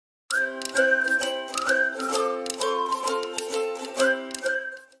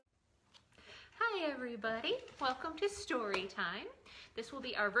Everybody, welcome to Storytime. This will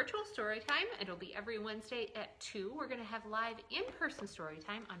be our virtual Storytime. It'll be every Wednesday at 2. We're going to have live in-person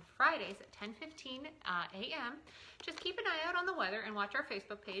Storytime on Fridays at 10:15 a.m. Just keep an eye out on the weather and watch our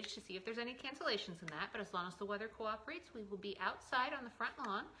Facebook page to see if there's any cancellations in that. But as long as the weather cooperates, we will be outside on the front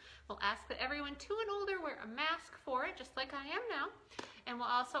lawn. We'll ask that everyone 2 and older wear a mask for it, just like I am now. And we'll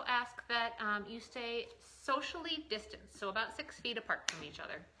also ask that you stay socially distanced, so about 6 feet apart from each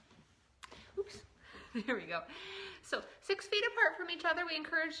other. Oops. There we go. So 6 feet apart from each other. We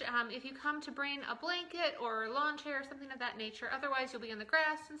encourage if you come to bring a blanket or a lawn chair or something of that nature. Otherwise, you'll be in the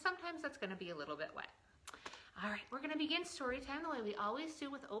grass, and sometimes that's going to be a little bit wet. All right, we're going to begin story time the way we always do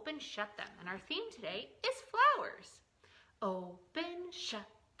with open, shut them. And our theme today is flowers. Open, shut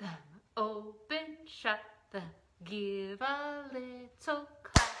them. Open, shut them. Give a little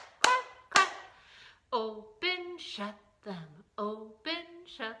clap, clap, clap. Open, shut them. Open,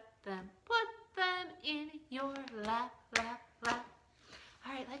 shut them. Put them in your lap, lap, lap.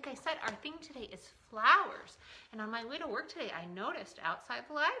 All right, like I said, our theme today is flowers. And on my way to work today, I noticed outside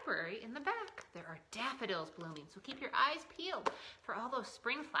the library in the back, there are daffodils blooming. So keep your eyes peeled for all those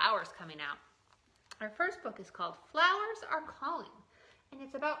spring flowers coming out. Our first book is called Flowers Are Calling. And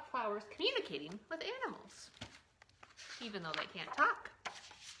it's about flowers communicating with animals, even though they can't talk.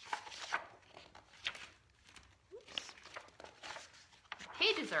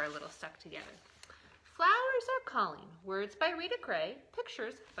 Pages are a little stuck together. Flowers Are Calling. Words by Rita Gray.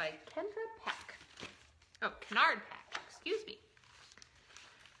 Pictures by Kennard Pack. Excuse me.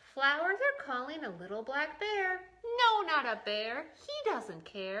 Flowers are calling a little black bear. No, not a bear. He doesn't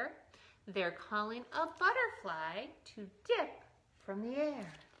care. They're calling a butterfly to dip from the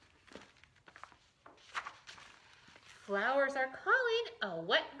air. Flowers are calling a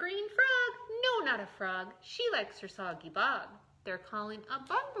wet green frog. No, not a frog. She likes her soggy bog. They're calling a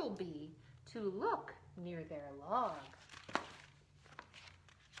bumblebee to look near their log.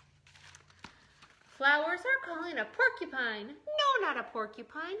 Flowers are calling a porcupine. No, not a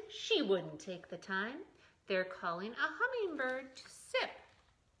porcupine. She wouldn't take the time. They're calling a hummingbird to sip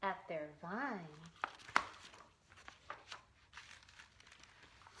at their vine.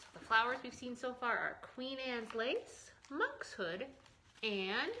 So the flowers we've seen so far are Queen Anne's lace, monkshood,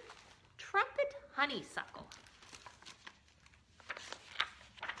 and trumpet honeysuckle.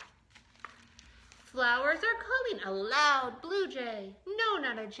 Flowers are calling a loud blue jay. No,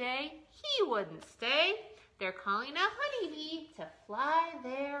 not a jay. He wouldn't stay. They're calling a honeybee to fly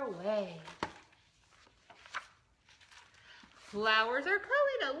their way. Flowers are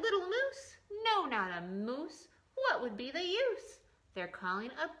calling a little moose. No, not a moose. What would be the use? They're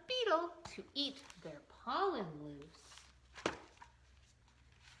calling a beetle to eat their pollen loose.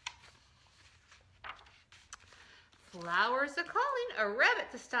 Flowers are calling a rabbit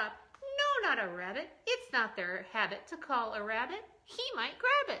to stop. No, not a rabbit. It's not their habit to call a rabbit. He might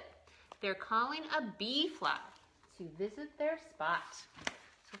grab it. They're calling a bee flower to visit their spot.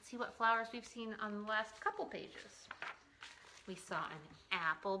 So let's see what flowers we've seen on the last couple pages. We saw an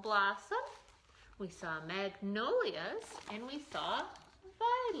apple blossom, we saw magnolias, and we saw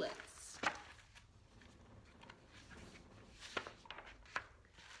violets.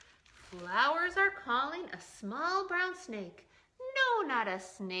 Flowers are calling a small brown snake. No, not a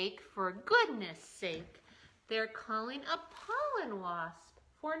snake, for goodness sake. They're calling a pollen wasp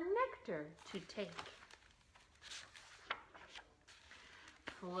for nectar to take.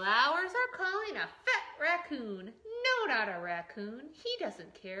 Flowers are calling a fat raccoon. No, not a raccoon. He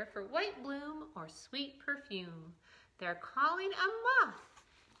doesn't care for white bloom or sweet perfume. They're calling a moth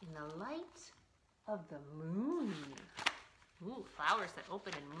in the light of the moon. Ooh, flowers that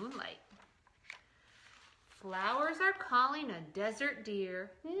open in moonlight. Flowers are calling a desert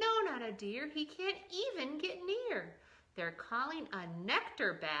deer. No, not a deer. He can't even get near. They're calling a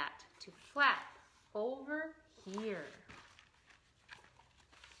nectar bat to flap over here.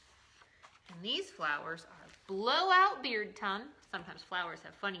 And these flowers are blowout beard tongue. Sometimes flowers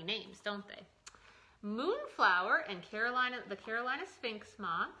have funny names, don't they? Moonflower and the Carolina sphinx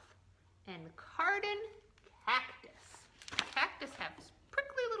moth, and carden cactus. Cactus have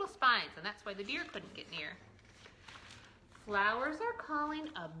prickly little spines, and that's why the deer couldn't get near. Flowers are calling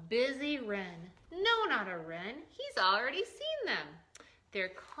a busy wren. No, not a wren. He's already seen them.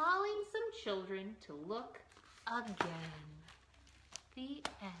 They're calling some children to look again. The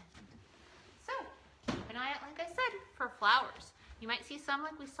end. So, keep an eye out, like I said, for flowers. You might see some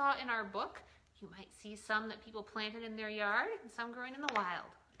like we saw in our book. You might see some that people planted in their yard and some growing in the wild.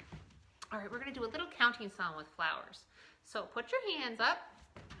 All right, we're going to do a little counting song with flowers. So put your hands up,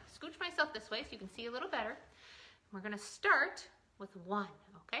 scooch myself this way so you can see a little better. We're going to start with 1,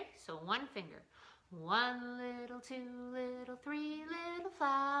 okay? So 1 finger. 1 little, 2 little, 3 little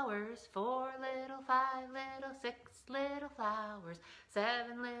flowers, 4 little, 5 little, 6 little flowers,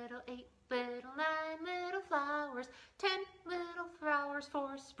 7 little, 8 little, 9 little flowers, 10 little flowers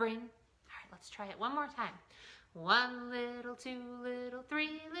for spring. All right, let's try it one more time. 1 little, 2 little,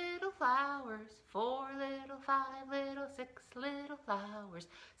 3 little flowers, 4 little, 5 little, 6 little flowers,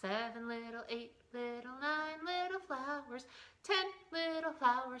 7 little, 8 little, 9 little flowers, 10 little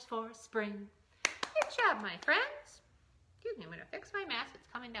flowers for spring. Good job, my friends. Excuse me, I'm going to fix my mask.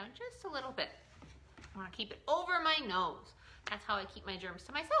 It's coming down just a little bit. I want to keep it over my nose. That's how I keep my germs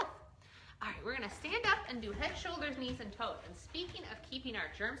to myself. All right, we're going to stand up and do head, shoulders, knees, and toes. And speaking of keeping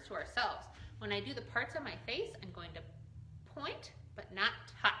our germs to ourselves, when I do the parts of my face, I'm going to point but not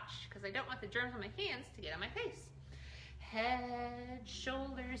touch because I don't want the germs on my hands to get on my face. Head,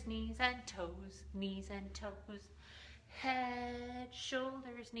 shoulders, knees, and toes, knees and toes. Head,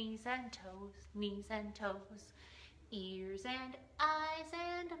 shoulders, knees and toes, knees and toes. Ears and eyes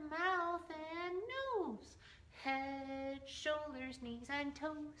and mouth and nose. Head, shoulders, knees and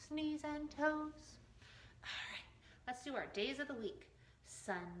toes, knees and toes. All right, let's do our days of the week.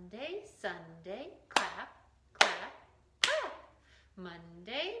 Sunday, Sunday, clap, clap, clap.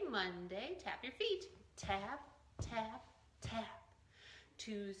 Monday, Monday, tap your feet. Tap, tap, tap.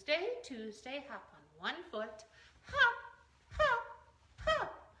 Tuesday, Tuesday, hop on 1 foot. Hop, hop,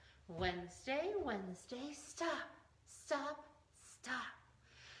 hop. Wednesday, Wednesday, stop, stop, stop.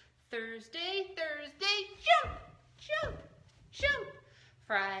 Thursday, Thursday, jump, jump, jump.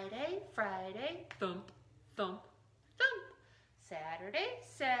 Friday, Friday, thump, thump, thump. Saturday,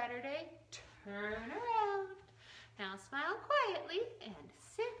 Saturday, turn around. Now smile quietly and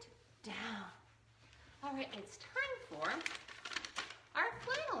sit down. All right, it's time for our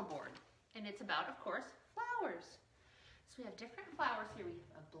flannel board. And it's about, of course, flowers. So we have different flowers here. We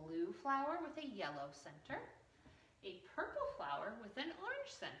have a blue flower with a yellow center, a purple flower with an orange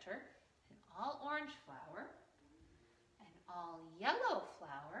center, an all orange flower, an all yellow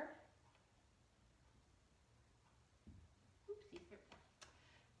flower, oopsie, here,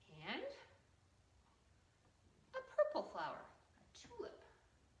 and a purple flower, a tulip.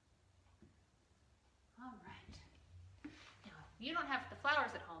 All right. Now, you don't have the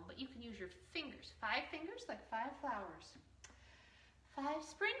flowers at home, but you can use your fingers. 5 fingers, like 5 flowers. 5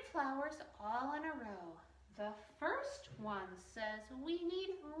 spring flowers all in a row. The first one says we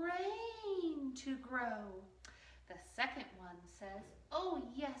need rain to grow. The second one says, oh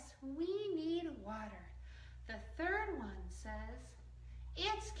yes, we need water. The third one says,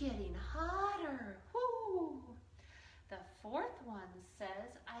 it's getting hotter. Woo! The fourth one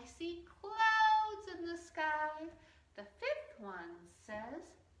says, I see clouds in the sky. The fifth one says,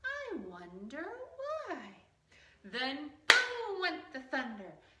 I wonder why. Then boom went the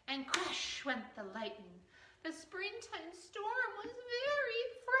thunder and crash went the lightning. The springtime storm was very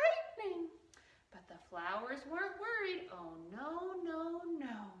frightening. But the flowers weren't worried. Oh no, no,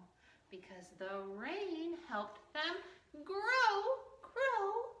 no. Because the rain helped them grow, grow,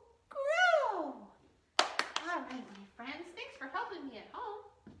 grow. All right, my friends, thanks for helping me at home.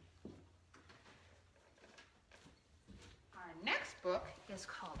 Our next book is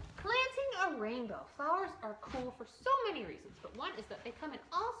called Planting a Rainbow. Flowers are cool for so many reasons, but one is that they come in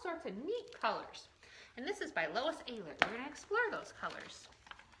all sorts of neat colors. And this is by Lois Ehlert. We're going to explore those colors.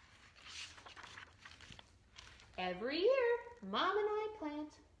 Every year, Mom and I plant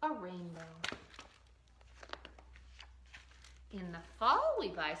a rainbow. In the fall, we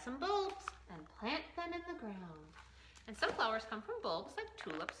buy some bulbs and plant them in the ground. And some flowers come from bulbs like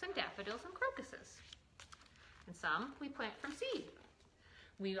tulips and daffodils and crocuses. And some we plant from seed.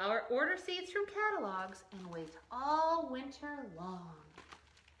 We order seeds from catalogs and wait all winter long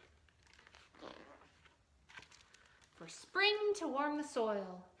for spring to warm the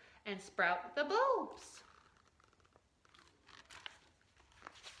soil and sprout the bulbs.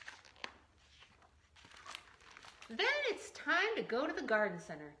 Then it's time to go to the garden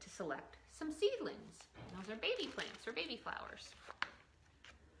center to select some seedlings. Those are baby plants or baby flowers.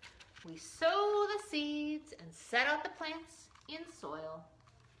 We sow the seeds and set out the plants in soil.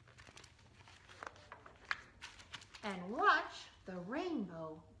 And watch the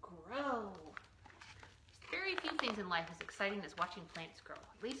rainbow grow. Very few things in life as exciting as watching plants grow,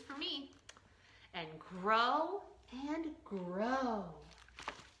 at least for me. And grow and grow.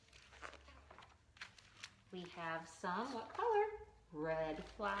 We have some, what color? Red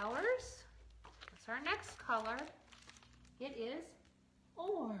flowers. What's our next color? It is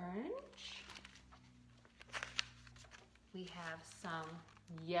orange. We have some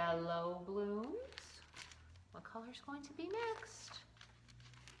yellow blooms. What color is going to be next?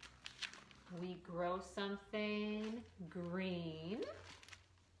 We grow something green.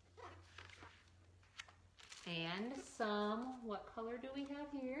 And some, what color do we have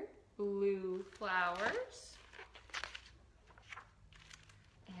here? Blue flowers.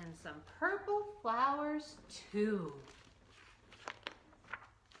 And some purple flowers too.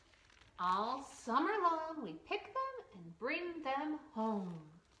 All summer long, we pick them and bring them home.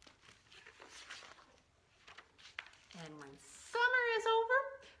 And when summer is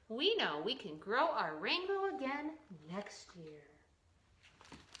over, we know we can grow our rainbow again next year.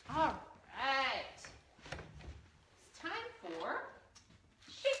 All right. It's time for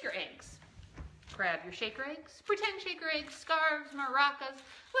shaker eggs. Grab your shaker eggs, pretend shaker eggs, scarves, maracas,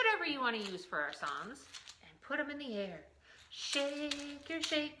 whatever you want to use for our songs, and put them in the air. Shake your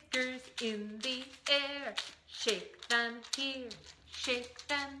shakers in the air. Shake them here, shake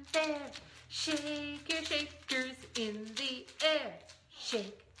them there. Shake your shakers in the air.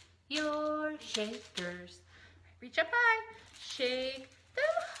 Shake your shakers. Reach up high. Shake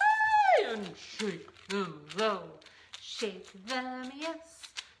them high and shake them low. Shake them yes,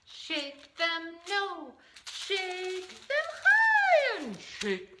 shake them no. Shake them high and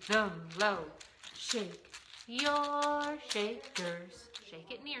shake them low. Shake your shakers.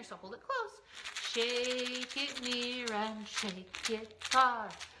 Shake it near, so hold it close. Shake it near and shake it far.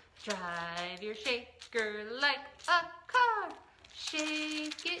 Drive your shaker like a car.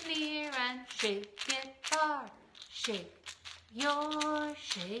 Shake it near and shake it far. Shake your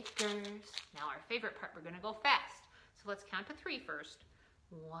shakers. Now our favorite part, we're going to go fast. So let's count to 3 first.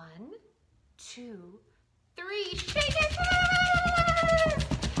 1, 2, 3. Shake it fast!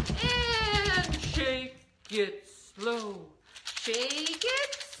 And shake it slow. Shake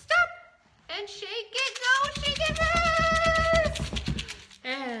it, stop, and shake it, go, shake it fast!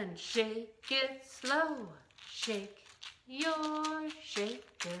 And shake it slow. Shake your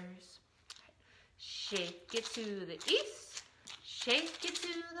shakers. Shake it to the east, shake it to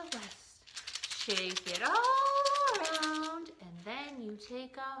the west. Shake it all around, and then you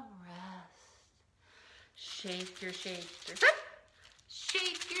take a rest. Shake your shakers up,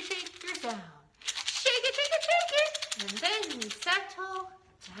 shake your shakers down. Shake it, shake it, shake it, and then you settle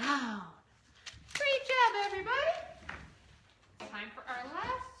down. Great job, everybody. Time for our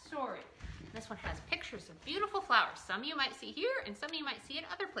last story. This one has pictures of beautiful flowers. Some you might see here, and some you might see in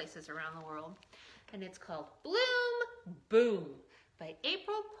other places around the world. And it's called Bloom Boom by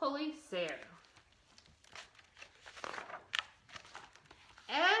April Pulley Sayre.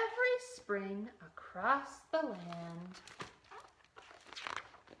 Every spring across the land,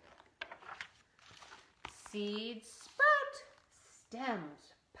 seeds sprout,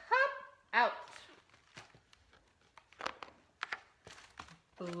 stems pop out.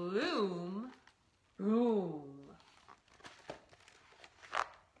 Bloom boom.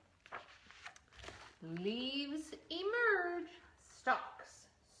 Leaves emerge, stalks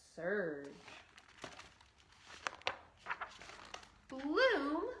surge.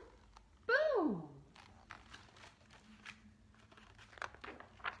 Bloom boom.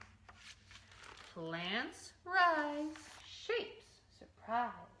 Plants rise, shapes surprise.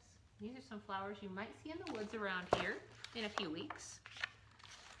 These are some flowers you might see in the woods around here in a few weeks.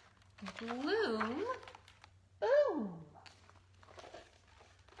 Bloom boom.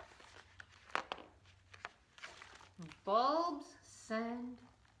 Bulbs send,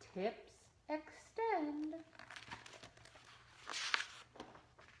 tips extend.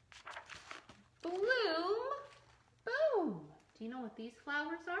 Bloom boom. Do you know what these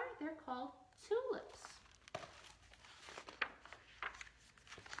flowers are? They're called tulips.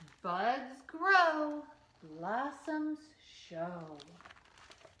 Buds grow, blossoms show.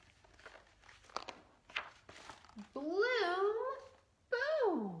 Bloom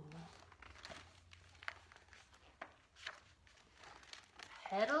boom.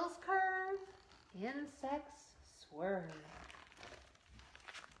 Petals curve, insects swerve.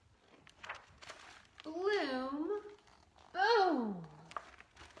 Bloom boom.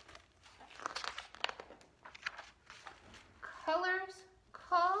 Colors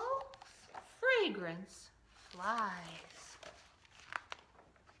call, fragrance flies.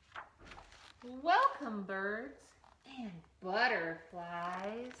 Welcome birds and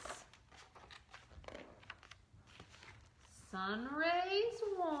butterflies. Sun rays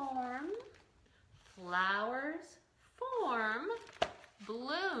warm, flowers form,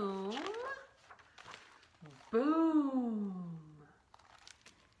 bloom boom.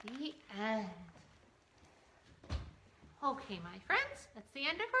 The end. Okay, my friends, friends, that's the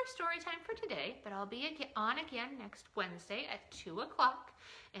end of our story time for today, but I'll be on again next Wednesday at 2 o'clock.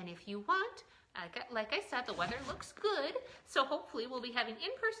 And if you want, like I said, the weather looks good, so hopefully we'll be having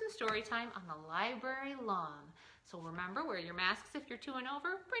in-person story time on the library lawn. So remember, wear your masks if you're 2 and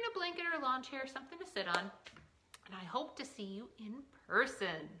over, bring a blanket or a lawn chair, something to sit on, and I hope to see you in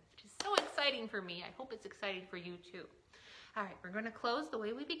person, which is so exciting for me. I hope it's exciting for you too. All right, we're going to close the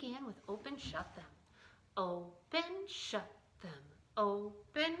way we began with open, shut them. Open, shut them.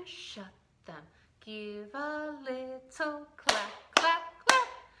 Open, shut them. Give a little clap, clap, clap.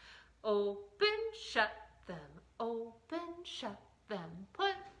 Open, shut